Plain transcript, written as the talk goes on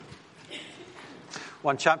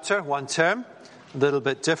One chapter, one term, a little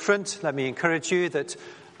bit different. Let me encourage you that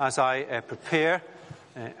as I prepare,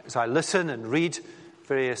 as I listen and read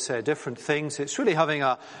various different things, it's really having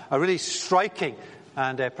a really striking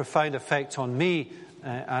and profound effect on me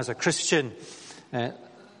as a Christian,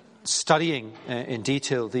 studying in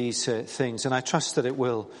detail these things. And I trust that it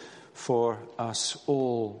will for us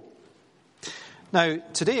all. Now,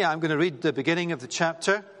 today I'm going to read the beginning of the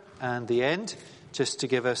chapter and the end, just to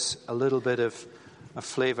give us a little bit of a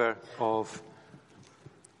flavour of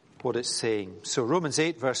what it's saying. So Romans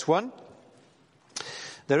 8 verse 1.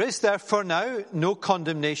 There is therefore now no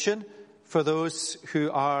condemnation for those who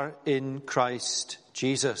are in Christ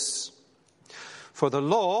Jesus. For the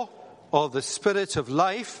law of the Spirit of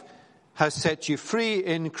life has set you free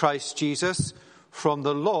in Christ Jesus from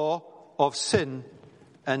the law of sin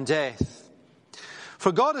and death.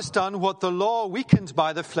 For God has done what the law weakened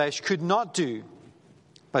by the flesh could not do,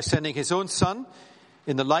 by sending his own Son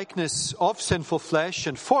in the likeness of sinful flesh,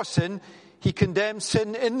 and for sin, he condemned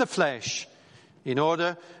sin in the flesh, in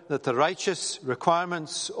order that the righteous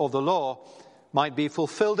requirements of the law might be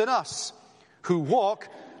fulfilled in us, who walk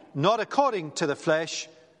not according to the flesh,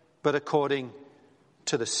 but according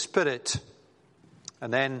to the Spirit.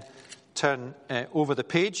 And then turn over the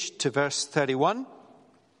page to verse 31.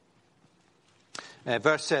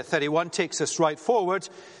 Verse 31 takes us right forward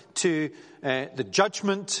to the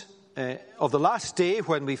judgment of the last day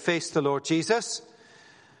when we face the Lord Jesus.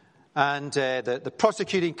 And the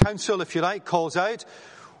prosecuting counsel, if you like, calls out,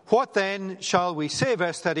 "What then shall we say,"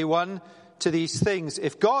 verse 31, "to these things?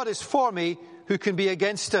 If God is for me, who can be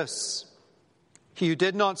against us? He who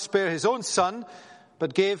did not spare his own Son,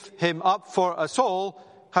 but gave him up for us all,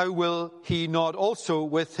 how will he not also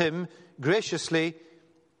with him graciously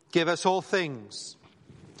give us all things?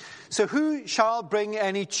 So who shall bring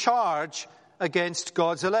any charge against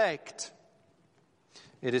God's elect?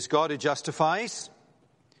 It is God who justifies.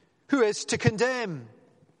 Who is to condemn?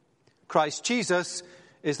 Christ Jesus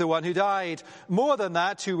is the one who died. More than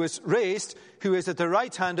that, who was raised, who is at the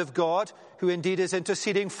right hand of God, who indeed is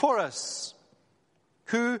interceding for us.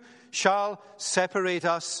 Who shall separate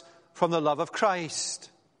us from the love of Christ?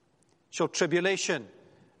 Shall tribulation,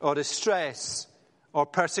 or distress, or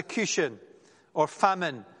persecution, or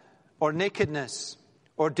famine, or nakedness,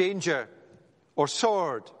 or danger, or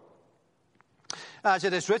sword? As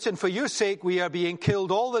it is written, for your sake we are being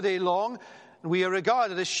killed all the day long, and we are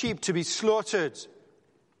regarded as sheep to be slaughtered.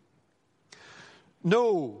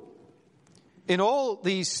 No, in all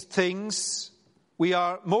these things we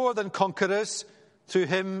are more than conquerors through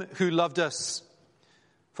him who loved us.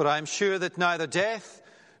 For I am sure that neither death,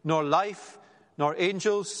 nor life, nor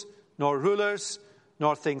angels, nor rulers,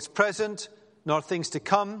 nor things present, nor things to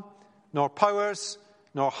come, nor powers,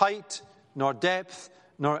 nor height, nor depth,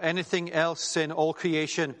 nor anything else in all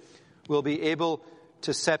creation will be able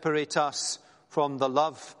to separate us from the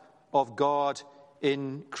love of God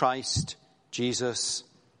in Christ Jesus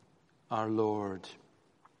our Lord.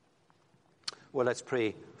 Well, let's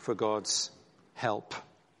pray for God's help.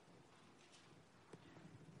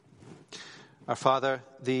 Our Father,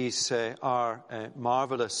 these are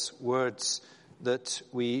marvelous words that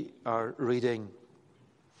we are reading.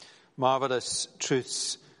 Marvelous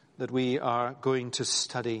truths that we are going to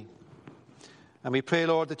study. And we pray,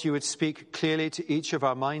 Lord, that you would speak clearly to each of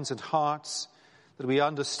our minds and hearts, that we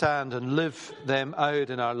understand and live them out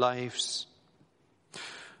in our lives.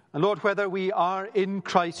 And Lord, whether we are in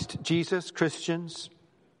Christ Jesus, Christians,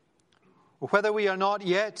 or whether we are not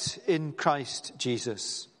yet in Christ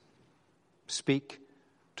Jesus, speak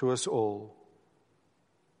to us all.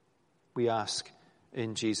 We ask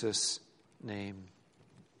in Jesus' name.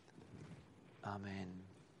 Amen.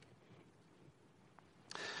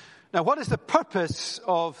 Now, what is the purpose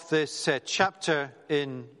of this chapter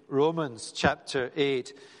in Romans, chapter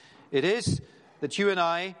 8? It is that you and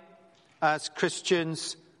I, as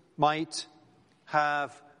Christians, might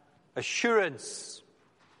have assurance.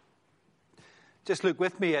 Just look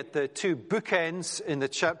with me at the two bookends in the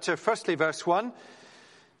chapter. Firstly, verse 1.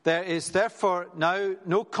 There is therefore now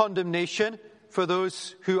no condemnation for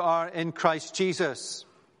those who are in Christ Jesus.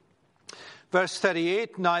 Verse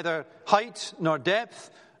 38, neither height nor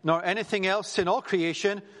depth nor anything else in all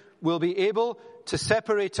creation will be able to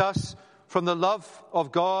separate us from the love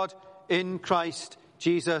of God in Christ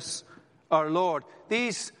Jesus our Lord.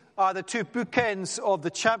 These are the two bookends of the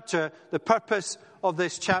chapter. The purpose of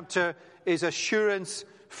this chapter is assurance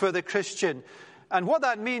for the Christian. And what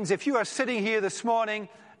that means, if you are sitting here this morning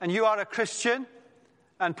and you are a Christian,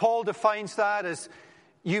 and Paul defines that as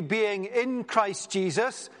you being in Christ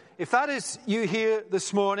Jesus, if that is you here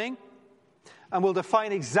this morning, and we'll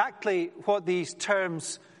define exactly what these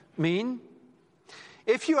terms mean.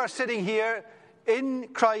 If you are sitting here in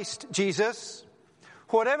Christ Jesus,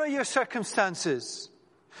 whatever your circumstances,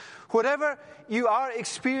 whatever you are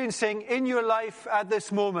experiencing in your life at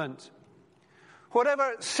this moment,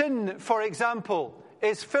 whatever sin, for example,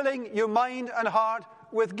 is filling your mind and heart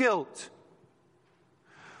with guilt,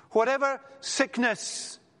 whatever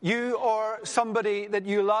sickness you or somebody that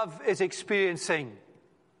you love is experiencing,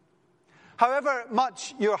 however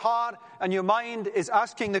much your heart and your mind is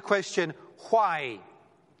asking the question, why?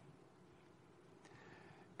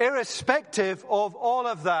 Irrespective of all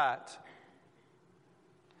of that,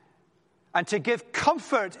 and to give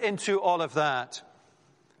comfort into all of that,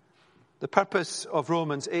 the purpose of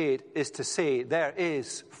Romans 8 is to say there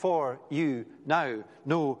is for you now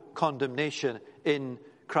no condemnation in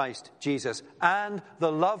Christ Jesus. And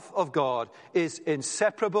the love of God is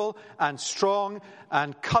inseparable and strong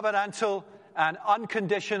and covenantal and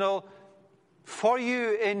unconditional for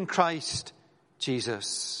you in Christ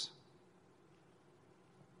Jesus.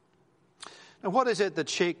 Now, what is it that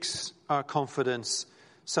shakes our confidence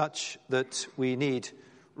such that we need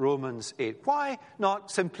Romans 8? Why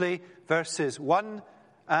not simply verses 1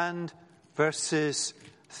 and verses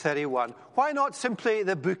 31? Why not simply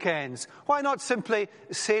the bookends? Why not simply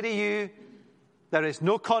say to you, there is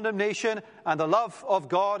no condemnation and the love of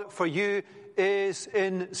God for you is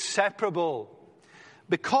inseparable?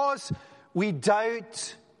 Because we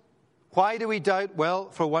doubt. Why do we doubt? Well,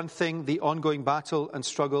 for one thing, the ongoing battle and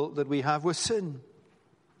struggle that we have with sin.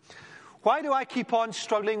 Why do I keep on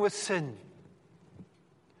struggling with sin?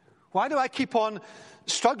 Why do I keep on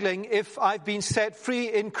struggling if I've been set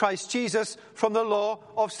free in Christ Jesus from the law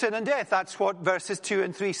of sin and death? That's what verses 2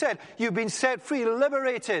 and 3 said. You've been set free,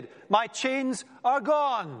 liberated. My chains are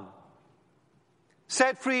gone.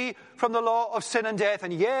 Set free from the law of sin and death.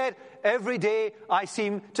 And yet, every day I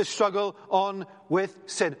seem to struggle on with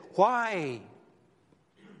sin. Why?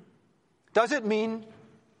 Does it mean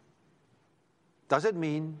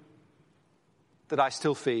that I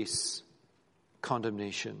still face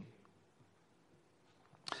condemnation?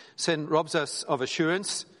 Sin robs us of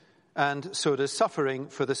assurance, and so does suffering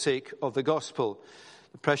for the sake of the gospel.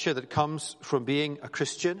 The pressure that comes from being a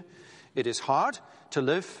Christian. It is hard to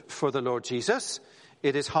live for the Lord Jesus.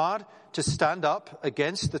 It is hard to stand up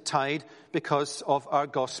against the tide because of our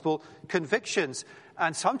gospel convictions.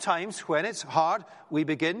 And sometimes when it's hard, we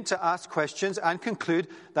begin to ask questions and conclude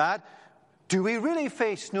that, do we really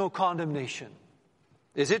face no condemnation?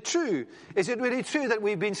 Is it true? Is it really true that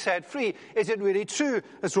we've been set free? Is it really true,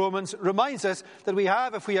 as Romans reminds us, that we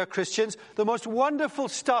have, if we are Christians, the most wonderful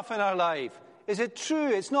stuff in our life? Is it true?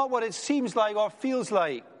 It's not what it seems like or feels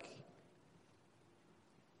like.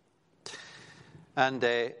 And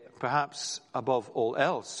perhaps above all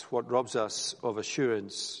else, what robs us of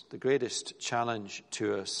assurance, the greatest challenge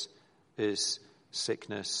to us, is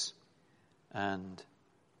sickness and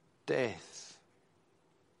death.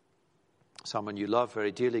 Someone you love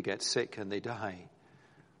very dearly gets sick and they die,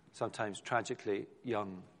 sometimes tragically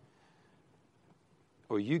young.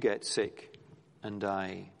 Or you get sick and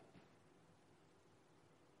die.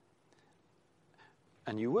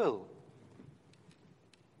 And you will.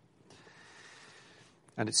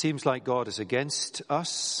 And it seems like God is against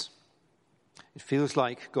us. It feels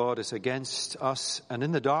like God is against us. And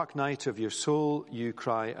in the dark night of your soul, you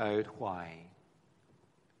cry out, why?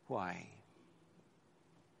 Why?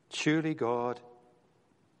 Surely God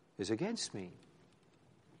is against me.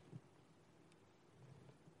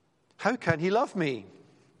 How can he love me?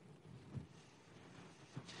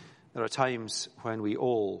 There are times when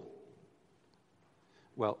all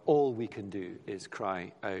we can do is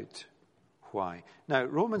cry out, why? Now,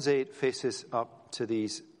 Romans 8 faces up to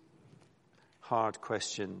these hard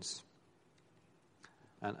questions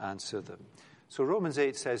and answer them. So Romans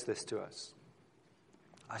 8 says this to us.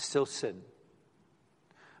 I still sin.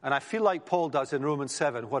 And I feel like Paul does in Romans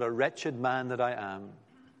 7, what a wretched man that I am.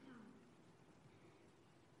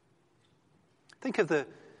 Think of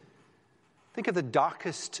the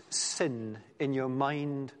darkest sin in your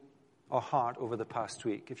mind or heart over the past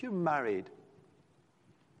week. If you're married,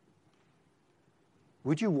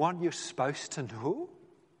 would you want your spouse to know?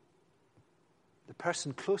 The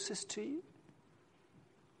person closest to you?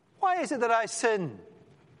 Why is it that I sin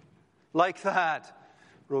like that?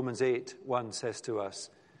 Romans 8:1 says to us,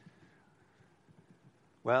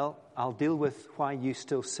 well, I'll deal with why you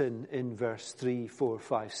still sin in verse 3, 4,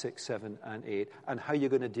 5, 6, 7, and 8, and how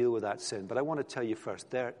you're going to deal with that sin. But I want to tell you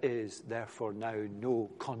first, there is therefore now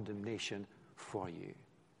no condemnation for you.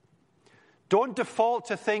 Don't default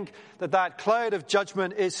to think that cloud of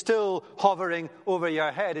judgment is still hovering over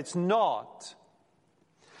your head. It's not.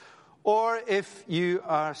 or if you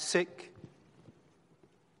are sick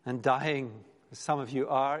and dying, as some of you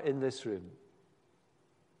are in this room,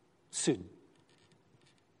 soon,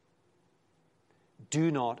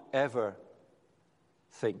 do not ever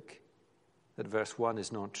think that verse 1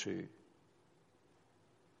 is not true.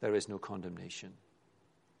 There is no condemnation.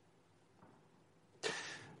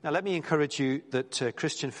 Now, let me encourage you that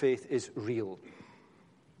Christian faith is real.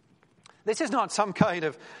 This is not some kind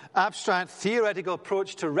of abstract theoretical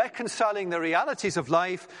approach to reconciling the realities of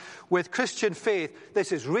life with Christian faith.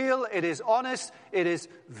 This is real, it is honest, it is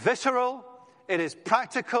visceral, it is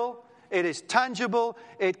practical, it is tangible,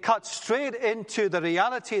 it cuts straight into the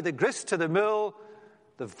reality, the grist to the mill,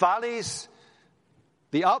 the valleys,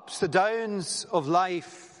 the ups, the downs of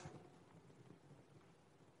life.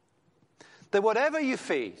 That whatever you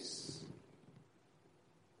face,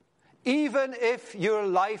 even if your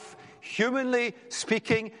life, humanly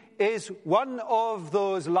speaking, is one of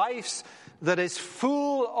those lives that is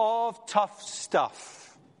full of tough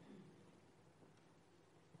stuff,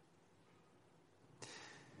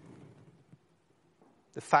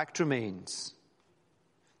 the fact remains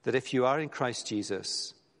that if you are in Christ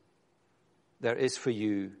Jesus, there is for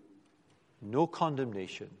you no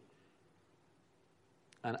condemnation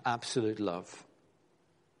and absolute love.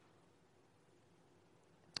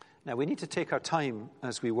 Now, we need to take our time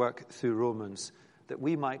as we work through Romans that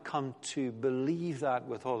we might come to believe that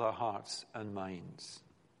with all our hearts and minds.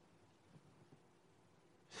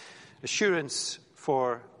 Assurance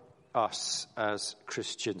for us as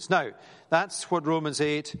Christians. Now, that's what Romans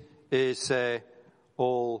 8 is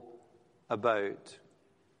all about.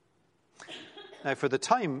 Now, for the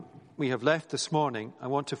time we have left this morning, I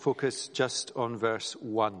want to focus just on verse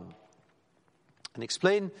 1 and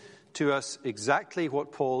explain to us exactly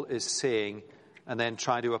what Paul is saying and then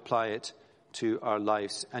try to apply it to our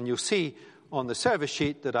lives. And you'll see on the service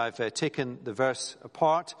sheet that I've taken the verse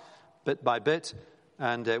apart bit by bit,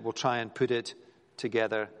 and we'll try and put it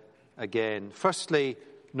together again. Firstly,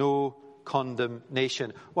 no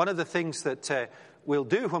condemnation. One of the things that we'll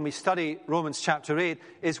do when we study Romans chapter 8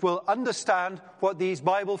 is we'll understand what these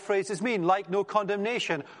Bible phrases mean, like no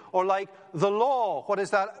condemnation, or like the law. What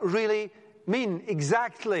does that really mean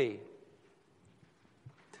exactly?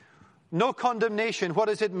 No condemnation, what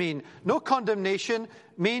does it mean? No condemnation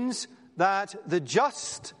means that the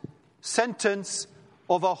just sentence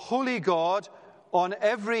of a holy God on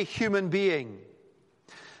every human being,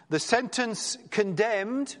 the sentence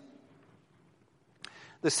condemned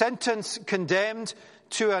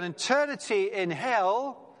to an eternity in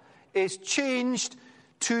hell, is changed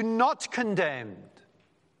to not condemned.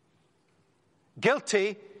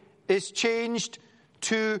 Guilty is changed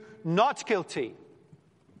to not guilty.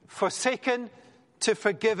 Forsaken to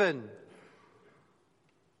forgiven.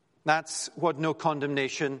 That's what no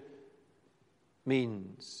condemnation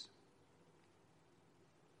means.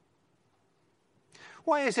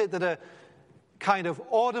 Why is it that a kind of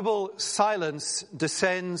audible silence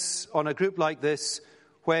descends on a group like this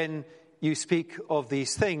when you speak of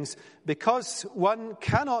these things? Because one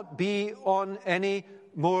cannot be on any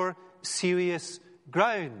more serious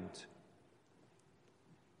ground.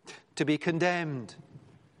 To be condemned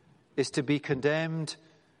is to be condemned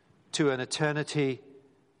to an eternity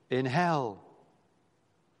in hell.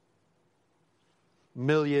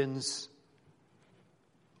 Millions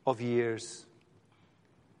of years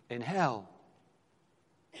in hell.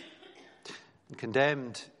 And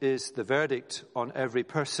condemned is the verdict on every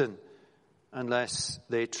person unless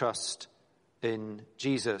they trust in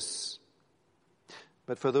Jesus.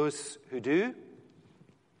 But for those who do,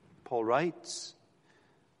 Paul writes,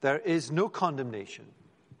 there is no condemnation.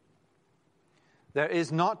 There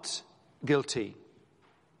is not guilty.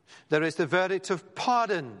 There is the verdict of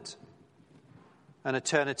pardoned, an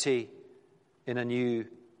eternity in a new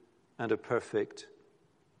and a perfect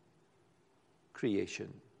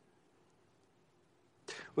creation.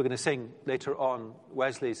 We're going to sing later on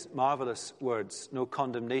Wesley's marvelous words, no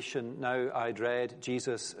condemnation now I dread,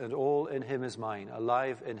 Jesus and all in him is mine,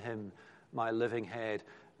 alive in him, my living head,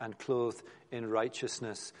 and clothed in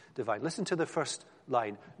righteousness divine. Listen to the first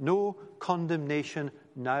line. No condemnation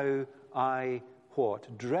now I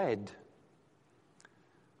what? Dread.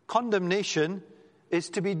 Condemnation is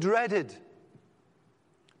to be dreaded,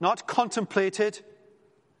 not contemplated,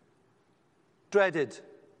 dreaded.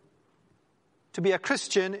 To be a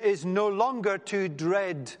Christian is no longer to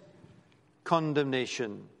dread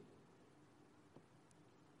condemnation.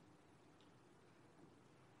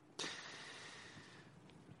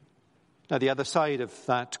 Now, the other side of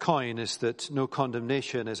that coin is that no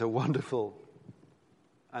condemnation is a wonderful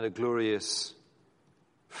and a glorious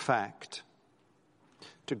fact.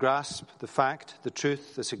 to grasp the fact, the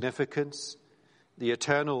truth, the significance, the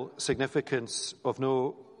eternal significance of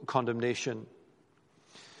no condemnation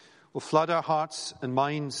will flood our hearts and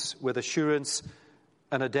minds with assurance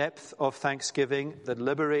and a depth of thanksgiving that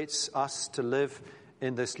liberates us to live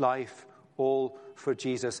in this life all for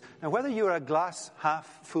Jesus. And whether you are a glass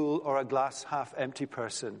half full or a glass half empty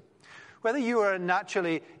person, whether you are a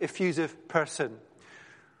naturally effusive person,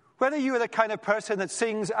 whether you are the kind of person that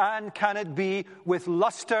sings "And Can It Be" with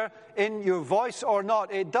luster in your voice or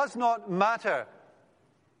not, it does not matter.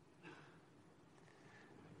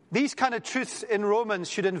 These kind of truths in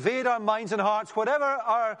Romans should invade our minds and hearts, whatever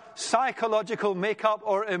our psychological makeup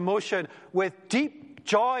or emotion, with deep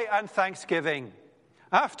joy and thanksgiving.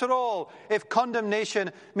 After all, if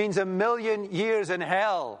condemnation means 1,000,000 years in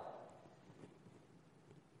hell,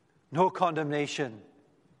 no condemnation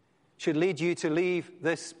should lead you to leave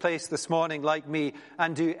this place this morning like me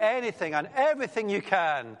and do anything and everything you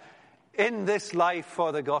can in this life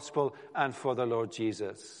for the gospel and for the Lord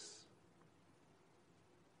Jesus.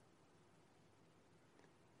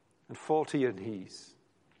 And fall to your knees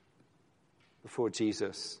before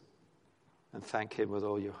Jesus and thank him with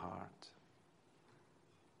all your heart.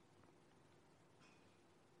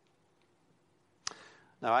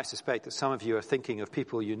 Now, I suspect that some of you are thinking of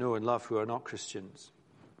people you know and love who are not Christians.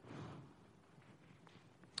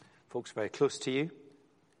 Folks very close to you.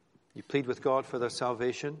 You plead with God for their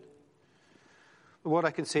salvation. But what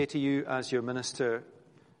I can say to you as your minister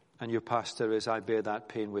and your pastor is I bear that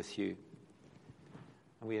pain with you.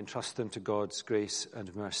 And we entrust them to God's grace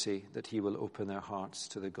and mercy that he will open their hearts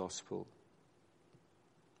to the gospel.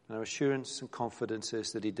 And our assurance and confidence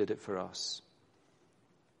is that he did it for us.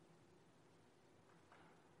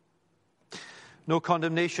 No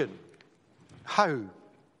condemnation. How?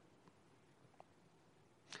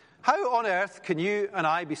 How on earth can you and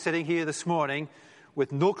I be sitting here this morning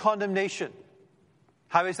with no condemnation?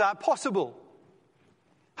 How is that possible?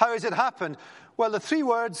 How has it happened? Well, the three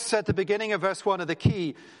words at the beginning of verse 1 are the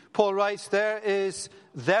key. Paul writes, there is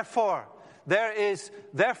therefore. There is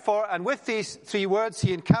therefore. And with these three words,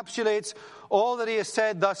 he encapsulates all that he has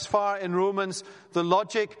said thus far in Romans, the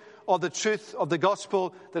logic of the truth of the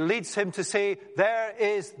gospel that leads him to say, there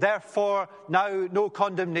is therefore now no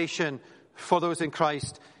condemnation for those in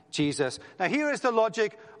Christ Jesus. Now here is the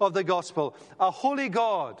logic of the gospel. A holy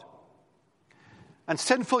God and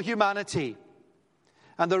sinful humanity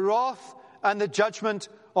and the wrath and the judgment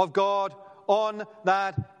of God on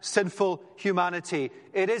that sinful humanity.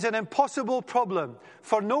 It is an impossible problem,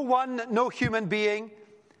 for no human being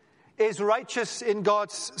is righteous in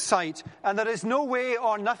God's sight, and there is no way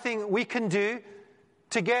or nothing we can do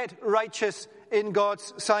to get righteous in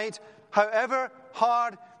God's sight, however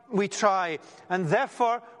hard we try. And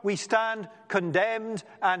therefore we stand condemned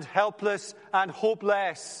and helpless and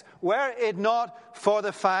hopeless, were it not for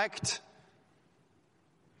the fact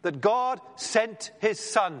that God sent his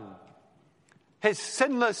Son, his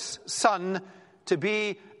sinless Son, to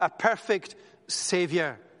be a perfect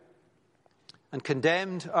Savior, and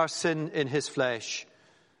condemned our sin in his flesh,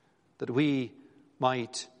 that we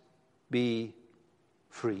might be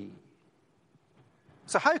free.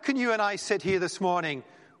 So how can you and I sit here this morning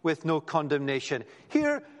with no condemnation?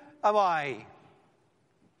 Here am I.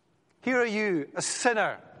 Here are you, a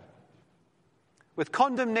sinner, with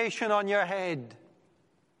condemnation on your head.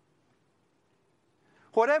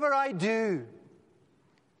 Whatever I do,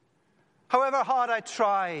 however hard I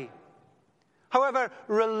try, however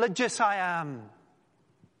religious I am,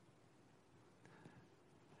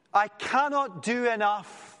 I cannot do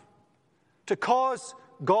enough to cause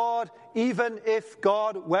God, even if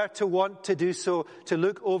God were to want to do so, to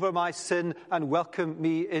look over my sin and welcome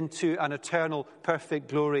me into an eternal, perfect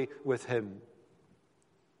glory with him.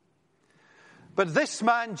 But this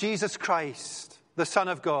man, Jesus Christ, the Son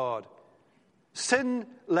of God,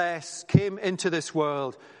 sinless, came into this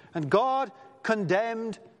world, and God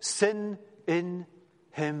condemned sin in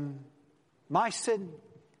him, my sin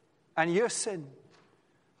and your sin,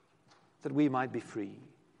 that we might be free.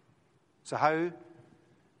 So how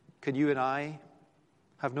can you and I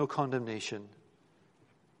have no condemnation?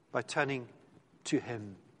 By turning to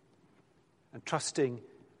him and trusting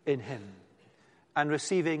in him and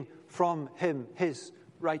receiving from him his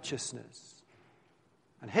righteousness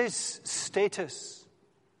and his status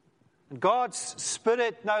and God's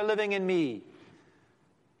Spirit now living in me.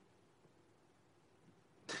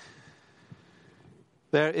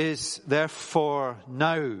 There is therefore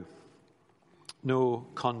now no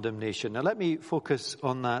condemnation. Now let me focus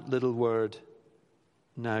on that little word,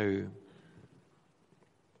 now.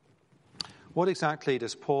 What exactly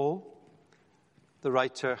does Paul the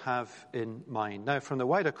writer have in mind? Now, from the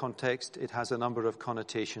wider context, it has a number of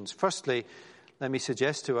connotations. Firstly, let me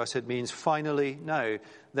suggest to us it means finally now.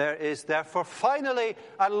 There is therefore finally,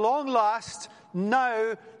 at long last,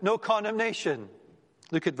 now no condemnation.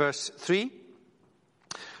 Look at verse 3.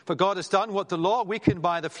 For God has done what the law, weakened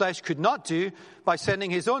by the flesh, could not do by sending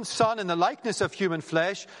his own Son in the likeness of human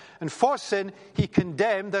flesh. And for sin, he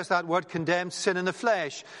condemned, there's that word condemned, sin in the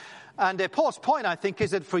flesh. And Paul's point, I think,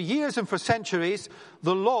 is that for years and for centuries,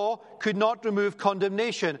 the law could not remove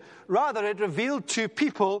condemnation. Rather, it revealed to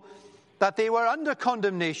people that they were under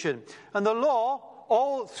condemnation. And the law,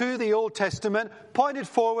 all through the Old Testament, pointed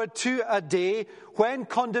forward to a day when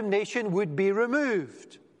condemnation would be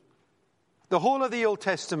removed. The whole of the Old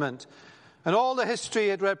Testament and all the history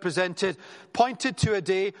it represented pointed to a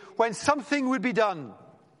day when something would be done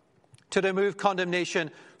to remove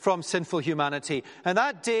condemnation from sinful humanity. And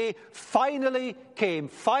that day finally came,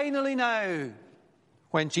 finally now,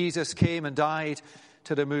 when Jesus came and died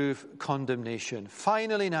to remove condemnation.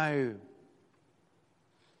 Finally now.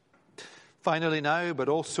 Finally now, but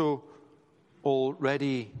also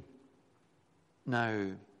already now.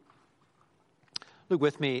 Look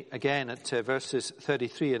with me again at verses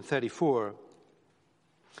 33 and 34.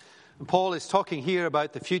 And Paul is talking here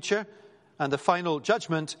about the future and the final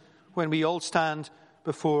judgment when we all stand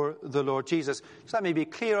before the Lord Jesus. So let me be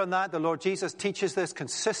clear on that. The Lord Jesus teaches this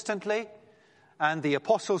consistently, and the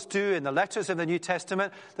apostles do in the letters of the New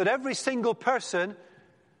Testament, that every single person,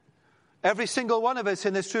 every single one of us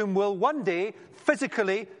in this room will one day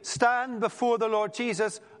physically stand before the Lord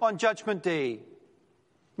Jesus on Judgment Day.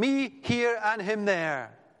 Me here and him there.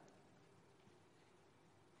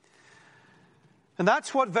 And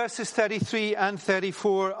that's what verses 33 and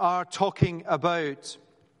 34 are talking about.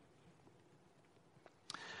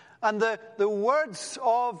 And the words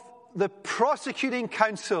of the prosecuting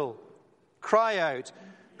counsel cry out,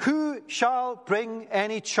 who shall bring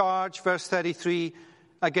any charge, verse 33,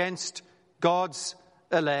 against God's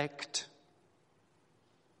elect?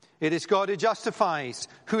 It is God who justifies.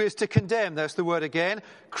 Who is to condemn? There's the word again.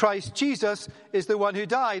 Christ Jesus is the one who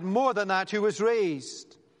died. More than that, who was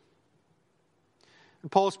raised.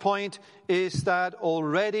 And Paul's point is that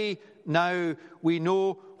already now we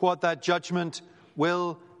know what that judgment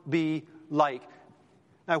will be like.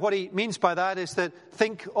 Now, what he means by that is that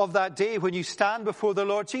think of that day when you stand before the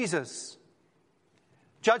Lord Jesus.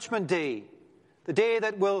 Judgment Day. The day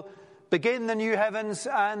that will begin the new heavens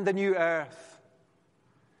and the new earth.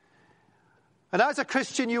 And as a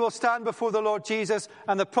Christian, you will stand before the Lord Jesus,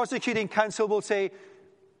 and the prosecuting counsel will say,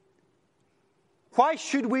 why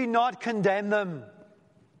should we not condemn them?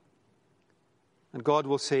 And God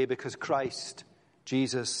will say, because Christ,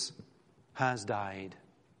 Jesus, has died.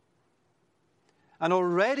 And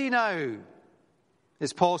already now,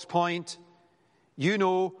 is Paul's point, you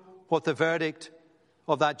know what the verdict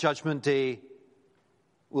of that judgment day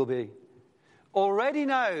will be. Already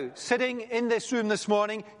now, sitting in this room this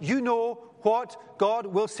morning, you know what God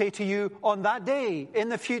will say to you on that day in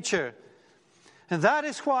the future. And that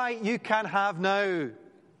is why you can have now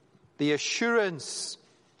the assurance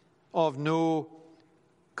of no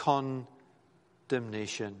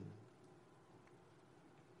condemnation.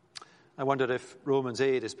 I wonder if Romans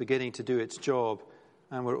 8 is beginning to do its job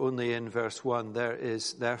and we're only in verse 1. There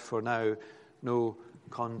is therefore now no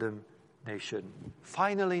condemnation.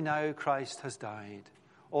 Finally now Christ has died.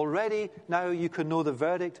 Already now you can know the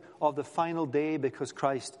verdict of the final day because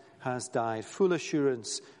Christ has died. Full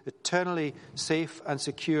assurance, eternally safe and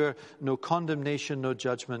secure, no condemnation, no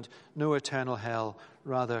judgment, no eternal hell,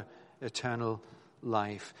 rather eternal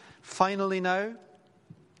life. Finally now,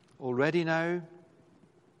 already now,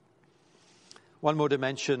 one more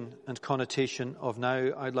dimension and connotation of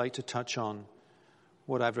now I'd like to touch on.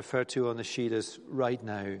 What I've referred to on the sheet as right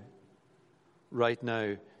now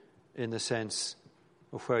in the sense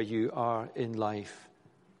of where you are in life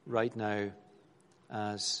right now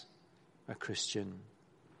as a Christian.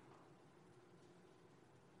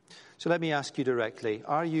 So let me ask you directly,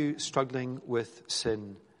 are you struggling with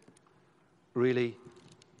sin? Really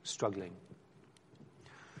struggling?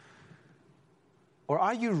 Or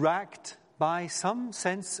are you racked by some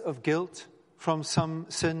sense of guilt from some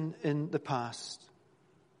sin in the past?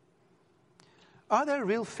 Are there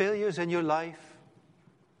real failures in your life?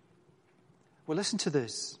 Well, listen to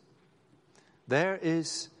this. There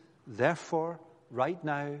is, therefore, right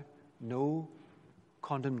now, no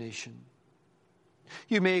condemnation.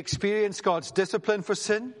 You may experience God's discipline for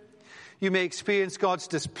sin. You may experience God's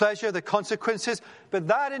displeasure, the consequences, but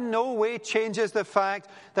that in no way changes the fact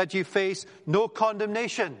that you face no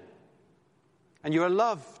condemnation. And you are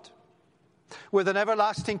loved. with an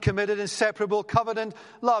everlasting, committed, inseparable covenant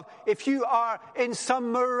love. If you are in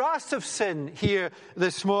some morass of sin here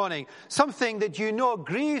this morning, something that you know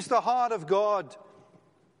grieves the heart of God,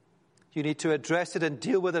 you need to address it and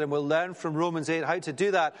deal with it. And we'll learn from Romans 8 how to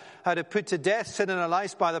do that, how to put to death sin in our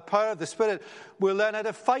lives by the power of the Spirit. We'll learn how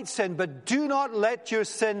to fight sin, but do not let your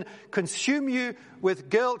sin consume you with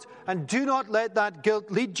guilt, and do not let that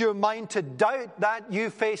guilt lead your mind to doubt that you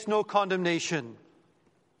face no condemnation.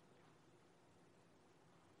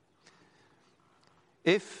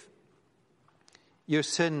 If your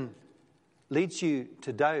sin leads you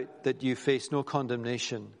to doubt that you face no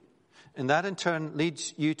condemnation, and that in turn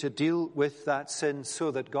leads you to deal with that sin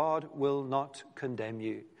so that God will not condemn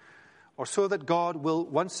you, or so that God will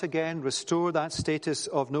once again restore that status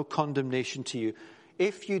of no condemnation to you.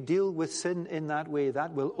 If you deal with sin in that way,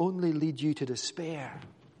 that will only lead you to despair.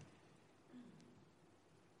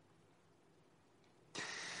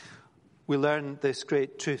 We learn this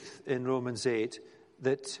great truth in Romans 8,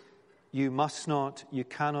 that you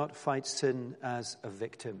cannot fight sin as a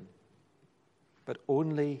victim, but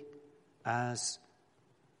only as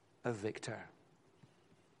a victor.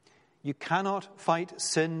 You cannot fight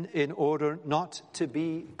sin in order not to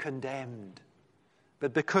be condemned,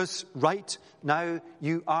 but because right now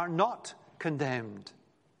you are not condemned.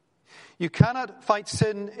 You cannot fight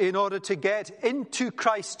sin in order to get into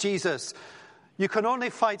Christ Jesus. You can only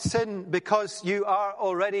fight sin because you are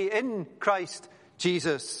already in Christ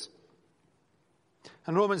Jesus.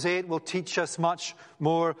 And Romans 8 will teach us much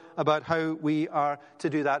more about how we are to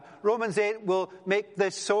do that. Romans 8 will make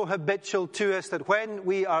this so habitual to us that when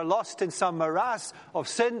we are lost in some morass of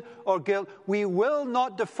sin or guilt, we will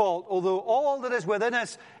not default, although all that is within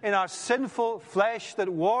us in our sinful flesh that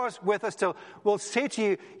wars with us still will say to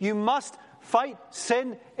you, you must fight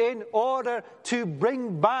sin in order to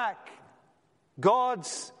bring back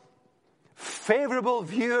God's favorable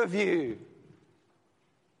view of you.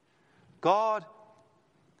 God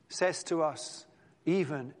says to us,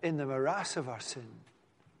 even in the morass of our sin,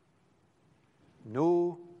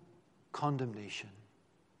 no condemnation.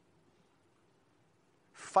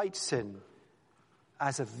 Fight sin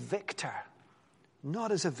as a victor,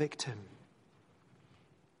 not as a victim.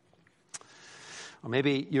 Or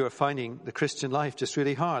maybe you are finding the Christian life just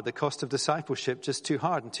really hard, the cost of discipleship just too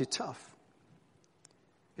hard and too tough.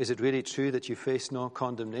 Is it really true that you face no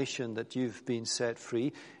condemnation, that you've been set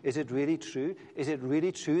free? Is it really true? Is it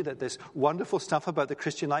really true that this wonderful stuff about the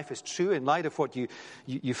Christian life is true in light of what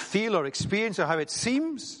you feel or experience or how it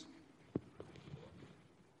seems?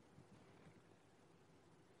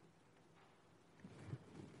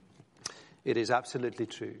 It is absolutely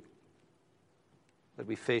true that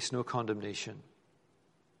we face no condemnation.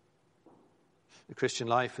 The Christian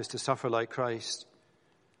life is to suffer like Christ,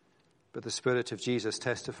 but the Spirit of Jesus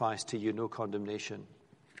testifies to you no condemnation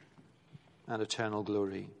and eternal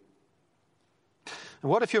glory.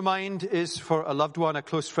 And what if your mind is for a loved one, a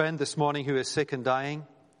close friend this morning who is sick and dying?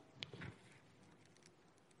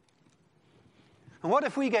 And what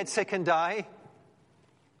if we get sick and die?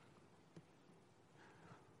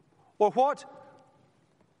 Or what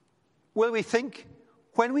will we think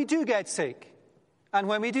when we do get sick and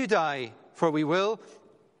when we do die? For we will.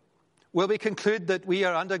 Will we conclude that we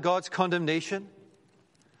are under God's condemnation?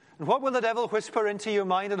 And what will the devil whisper into your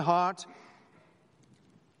mind and heart?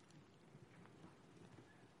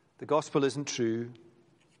 The gospel isn't true.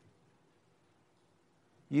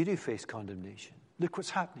 You do face condemnation. Look what's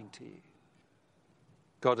happening to you.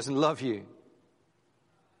 God doesn't love you.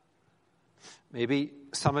 Maybe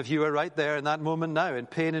some of you are right there in that moment now in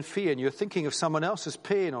pain and fear, and you're thinking of someone else's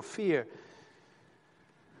pain or fear.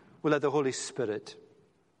 Well, let the Holy Spirit,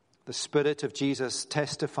 the Spirit of Jesus,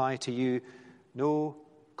 testify to you no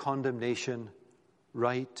condemnation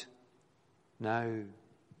right now.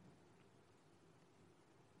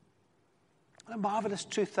 What a marvelous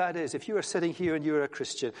truth that is. If you are sitting here and you are a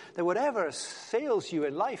Christian, that whatever assails you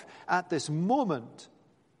in life at this moment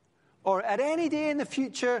or at any day in the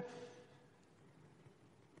future,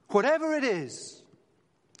 whatever it is,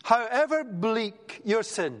 however bleak your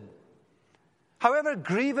sin, however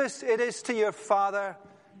grievous it is to your Father,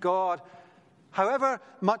 God, however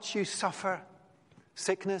much you suffer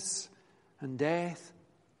sickness and death,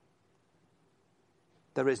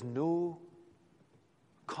 there is no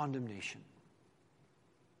condemnation.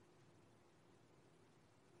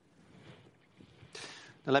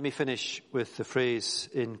 Now let me finish with the phrase,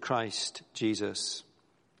 in Christ Jesus.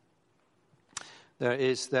 There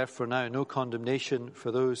is therefore now no condemnation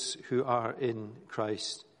for those who are in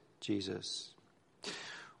Christ Jesus.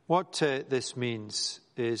 What this means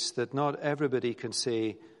is that not everybody can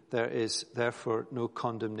say there is therefore no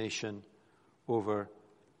condemnation over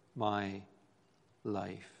my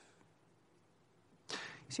life. You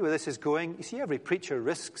see where this is going? You see, every preacher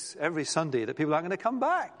risks every Sunday that people aren't going to come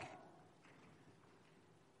back.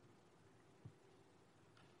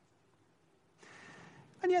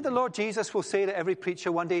 And yet the Lord Jesus will say to every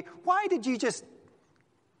preacher one day, why did you just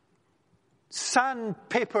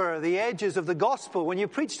sandpaper the edges of the gospel when you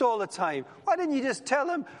preached all the time? Why didn't you just tell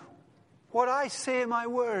them what I say in my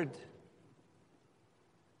word?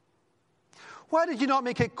 Why did you not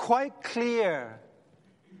make it quite clear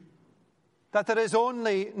that there is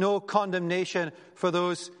only no condemnation for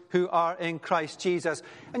those who are in Christ Jesus?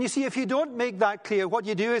 And you see, if you don't make that clear, what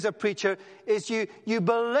you do as a preacher is you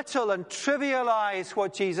belittle and trivialize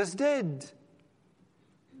what Jesus did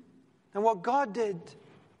and what God did.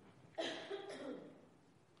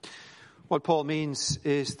 What Paul means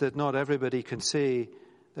is that not everybody can say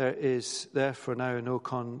there is therefore now no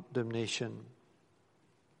condemnation.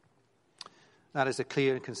 That is a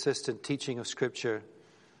clear and consistent teaching of Scripture,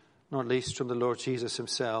 not least from the Lord Jesus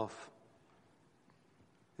himself,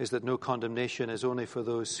 is that no condemnation is only for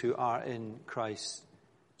those who are in Christ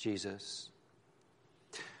Jesus.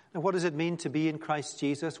 Now, what does it mean to be in Christ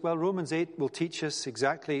Jesus? Well, Romans 8 will teach us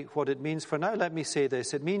exactly what it means. For now, let me say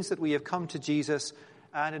this. It means that we have come to Jesus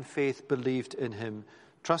and in faith believed in him,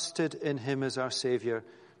 trusted in him as our Savior,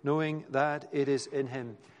 knowing that it is in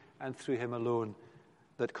him and through him alone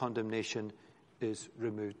that condemnation is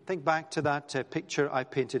removed. Think back to that picture I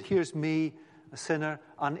painted. Here's me, a sinner,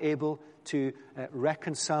 unable to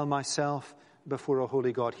reconcile myself before a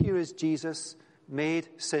holy God. Here is Jesus, made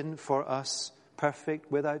sin for us,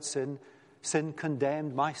 perfect, without sin, sin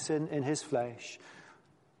condemned, my sin in his flesh.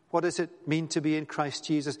 What does it mean to be in Christ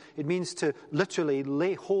Jesus? It means to literally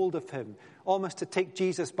lay hold of him, almost to take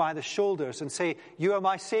Jesus by the shoulders and say, you are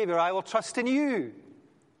my Savior, I will trust in you.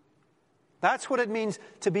 That's what it means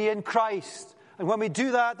to be in Christ. And when we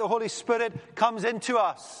do that, the Holy Spirit comes into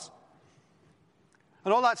us.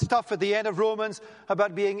 And all that stuff at the end of Romans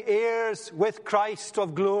about being heirs with Christ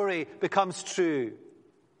of glory becomes true.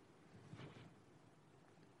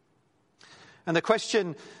 And the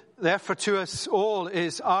question, therefore, to us all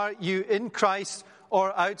is, are you in Christ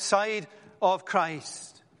or outside of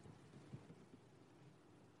Christ?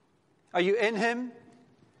 Are you in him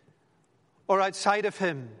or outside of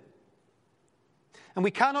him? And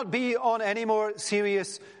we cannot be on any more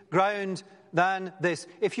serious ground than this.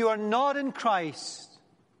 If you are not in Christ,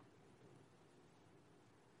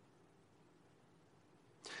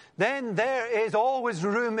 then there is always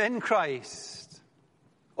room in Christ.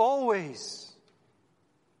 Always.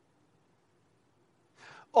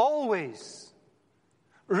 Always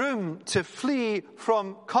room to flee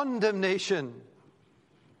from condemnation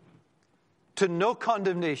to no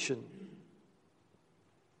condemnation.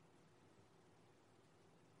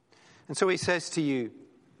 And so he says to you,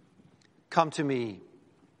 come to me.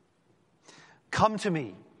 Come to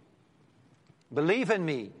me. Believe in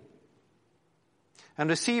me. And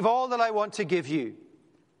receive all that I want to give you.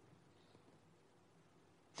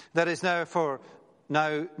 There is now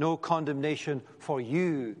no condemnation for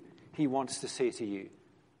you, he wants to say to you,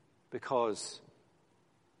 because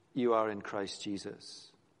you are in Christ Jesus.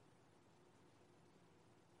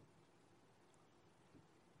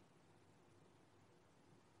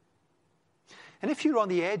 And if you're on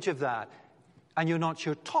the edge of that and you're not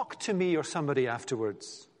sure, talk to me or somebody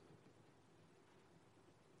afterwards.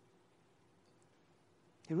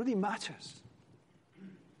 It really matters.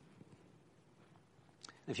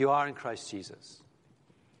 If you are in Christ Jesus,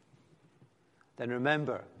 then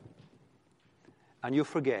remember, and you'll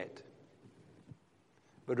forget,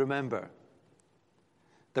 but remember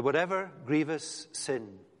that whatever grievous sin,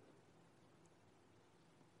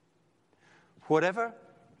 whatever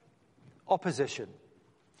opposition,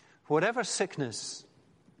 whatever sickness,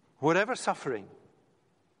 whatever suffering,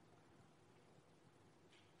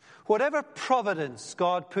 whatever providence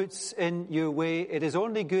God puts in your way, it is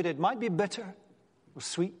only good. It might be bitter or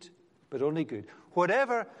sweet, but only good.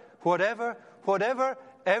 Whatever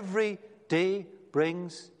every day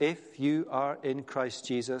brings, if you are in Christ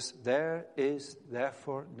Jesus, there is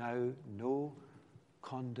therefore now no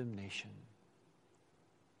condemnation.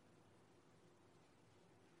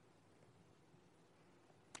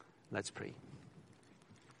 Let's pray.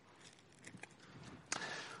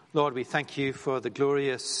 Lord, we thank you for the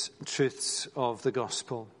glorious truths of the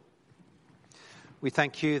gospel. We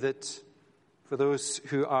thank you that for those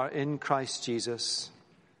who are in Christ Jesus,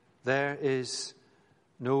 there is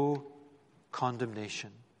no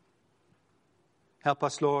condemnation. Help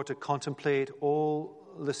us, Lord, to contemplate all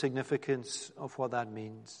the significance of what that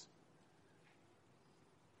means.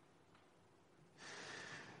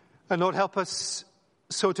 And Lord, help us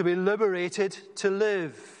so to be liberated to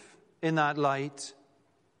live in that light.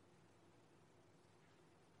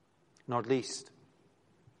 Not least,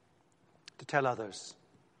 to tell others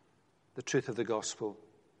the truth of the gospel,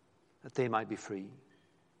 that they might be free.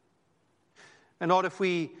 And Lord, if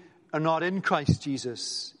we are not in Christ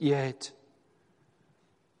Jesus yet,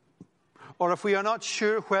 or if we are not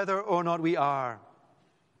sure whether or not we are,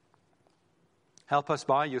 help us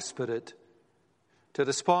by your Spirit to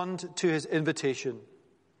respond to his invitation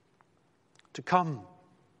to come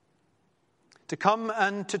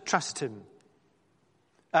and to trust him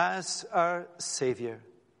as our Savior,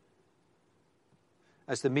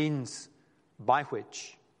 as the means by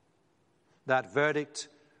which that verdict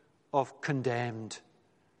of condemned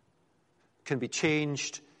can be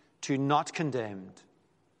changed to not condemned,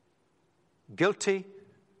 guilty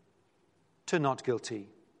to not guilty,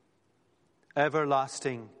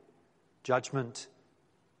 everlasting judgment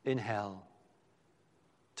in hell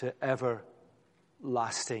to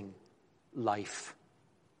everlasting life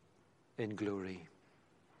in glory.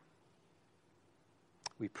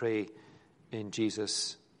 We pray in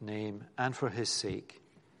Jesus' name and for his sake.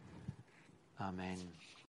 Amen.